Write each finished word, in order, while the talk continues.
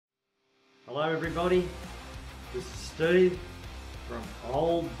Hello everybody, this is Steve from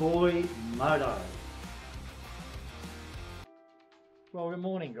Old Boy Moto. Well, good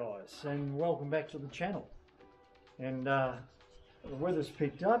morning guys, and welcome back to the channel. And the weather's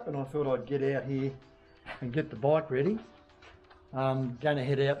picked up and I thought I'd get out here and get the bike ready. I'm going to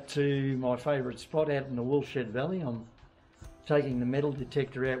head out to my favourite spot out in the Woolshed Valley. I'm taking the metal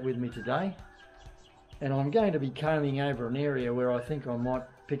detector out with me today, and I'm going to be combing over an area where I think I might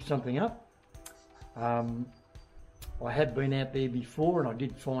pick something up. I had been out there before and I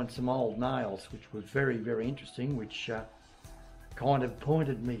did find some old nails which were very, very interesting, which kind of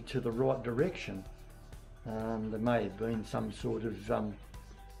pointed me to the right direction. There may have been some sort of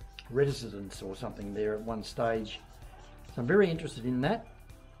residence or something there at one stage, so I'm very interested in that.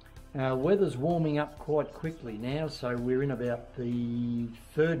 Weather's warming up quite quickly now, so we're in about the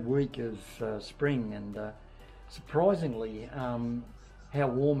third week of spring, and surprisingly how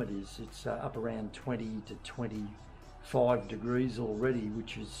warm it is. It's up around 20 to 25 degrees already,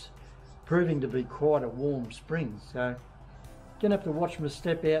 which is proving to be quite a warm spring. So gonna have to watch my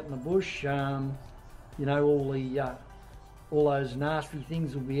step out in the bush. You know, all those nasty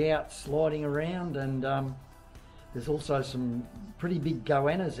things will be out sliding around, and there's also some pretty big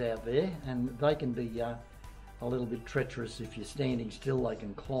goannas out there, and they can be a little bit treacherous. If you're standing still, they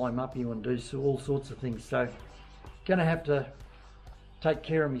can climb up you and do all sorts of things. So gonna have to take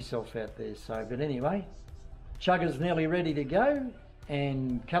care of myself out there. So, but anyway, Chugga's nearly ready to go,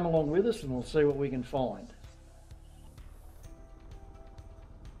 and come along with us and we'll see what we can find.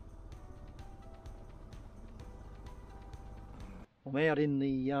 I'm out in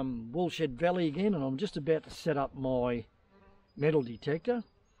the Woolshed Valley again, and I'm just about to set up my metal detector.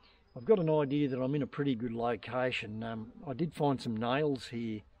 I've got an idea that I'm in a pretty good location. I did find some nails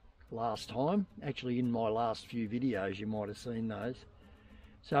here last time, actually in my last few videos you might have seen those.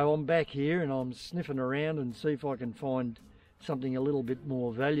 So I'm back here and I'm sniffing around and see if I can find something a little bit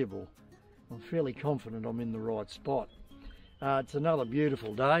more valuable. I'm fairly confident I'm in the right spot. It's another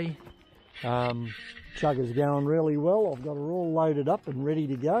beautiful day. Chugga's going really well. I've got her all loaded up and ready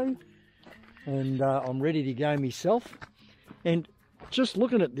to go, and I'm ready to go myself. And just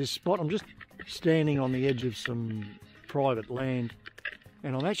looking at this spot, I'm just standing on the edge of some private land,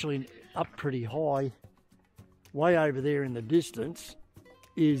 and I'm actually up pretty high. Way over there in the distance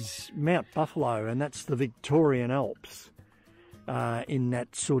is Mount Buffalo, and that's the Victorian Alps in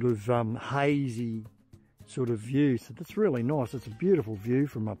that sort of hazy sort of view. So that's really nice. It's a beautiful view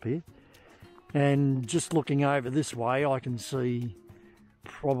from up here. And just looking over this way, I can see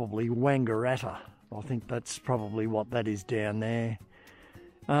probably Wangaratta. I think that's probably what that is down there.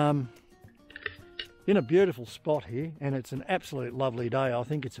 In a beautiful spot here, and it's an absolute lovely day. I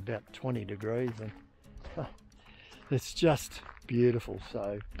think it's about 20 degrees, and it's just beautiful.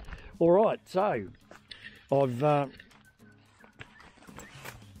 So, all right, so I've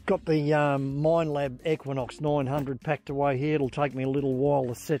got the Minelab Equinox 900 packed away here. It'll take me a little while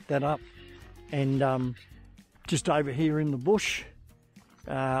to set that up. And just over here in the bush,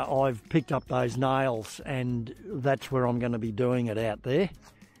 I've picked up those nails, and that's where I'm going to be doing it out there.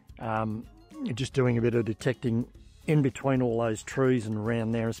 Just doing a bit of detecting in between all those trees and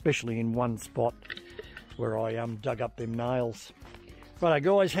around there, especially in one spot where I dug up them nails. Right,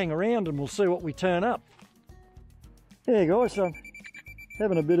 guys, hang around and we'll see what we turn up. Yeah, guys, so I'm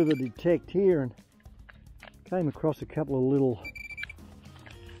having a bit of a detect here and came across a couple of little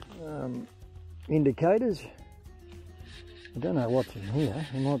indicators. I don't know what's in here.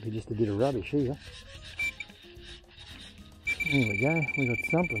 It might be just a bit of rubbish here. There we go. We got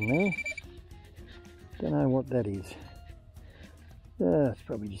something there. Don't know what that is. It's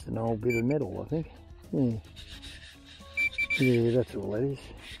probably just an old bit of metal, I think. Yeah, that's all that is.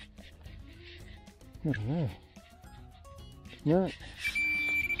 I don't know. No.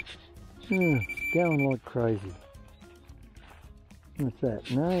 Going like crazy. What's that?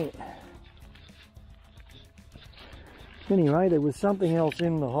 No. Anyway, there was something else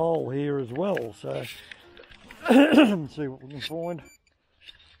in the hole here as well, so let's see what we can find.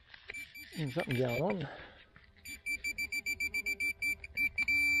 There's something going on.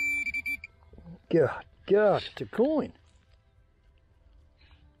 God, it's a coin.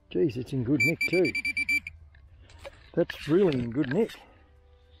 Geez, it's in good nick too. That's really in good nick.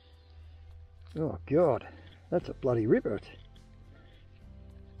 Oh God, that's a bloody ripper.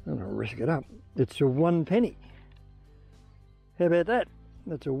 I'm gonna risk it up. It's a 1 penny. How about that?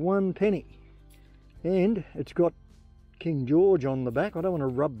 That's a 1 penny. And it's got King George on the back. I don't want to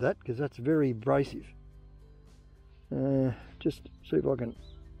rub that because that's very abrasive. Just see if I can...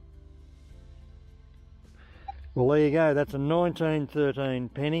 Well, there you go. That's a 1913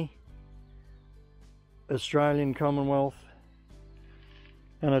 penny. Australian Commonwealth,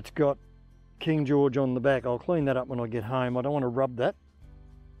 and it's got King George on the back. I'll clean that up when I get home. I don't want to rub that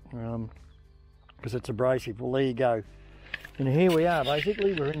because it's abrasive. Well, there you go. And here we are,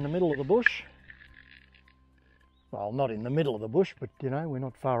 basically. We're in the middle of the bush. Well, not in the middle of the bush, but you know, we're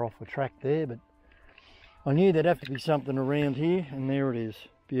not far off the track there. But I knew there'd have to be something around here, and there it is.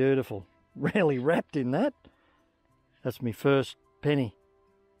 Beautiful. Really wrapped in that. That's my first penny.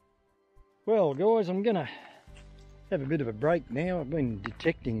 Well, guys, I'm going to have a bit of a break now. I've been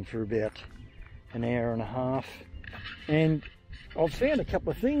detecting for about an hour and a half, and I've found a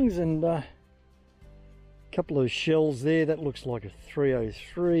couple of things, and a couple of shells there. That looks like a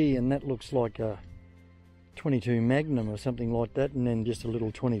 303, and that looks like a 22 Magnum or something like that, and then just a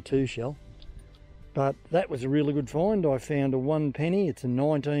little 22 shell. But that was a really good find. I found a 1 penny. It's a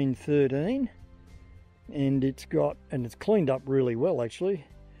 1913, and it's cleaned up really well, actually,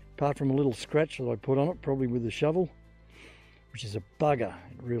 apart from a little scratch that I put on it, probably with a shovel, which is a bugger.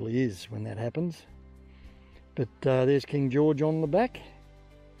 It really is when that happens. But there's King George on the back,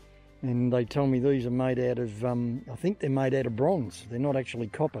 and they tell me these are made out of, I think they're made out of bronze. They're not actually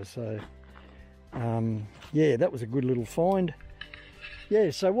copper, so yeah, that was a good little find. Yeah,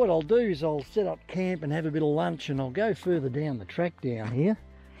 so what I'll do is I'll set up camp and have a bit of lunch, and I'll go further down the track down here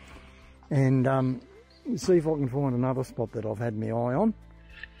and see if I can find another spot that I've had my eye on,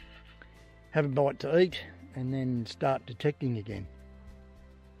 have a bite to eat, and then start detecting again.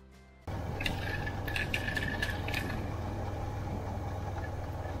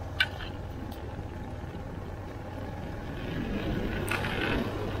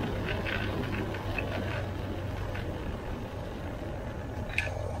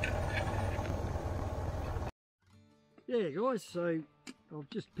 Yeah guys, so I've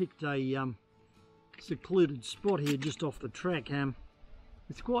just picked a secluded spot here just off the track.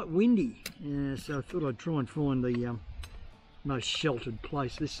 It's quite windy, so I thought I'd try and find the most sheltered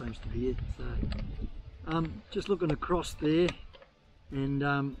place. This seems to be it. So just looking across there, and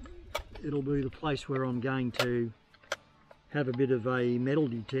it'll be the place where I'm going to have a bit of a metal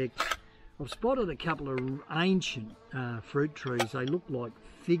detect. I've spotted a couple of ancient fruit trees. They look like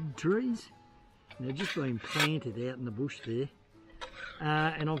fig trees. They've just been planted out in the bush there,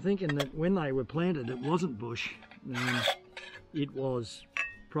 and I'm thinking that when they were planted it wasn't bush, it was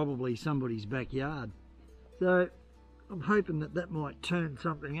probably somebody's backyard. So I'm hoping that that might turn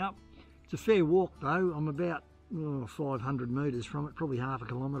something up. It's a fair walk though. I'm about 500 metres from it, probably half a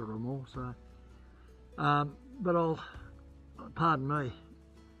kilometre or more. So, but pardon me,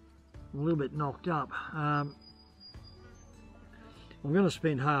 I'm a little bit knocked up. I'm going to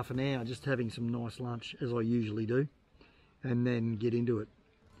spend half an hour just having some nice lunch, as I usually do, and then get into it.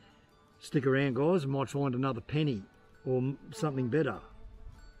 Stick around guys, I might find another penny or something better.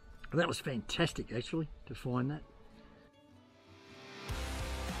 That was fantastic actually, to find that.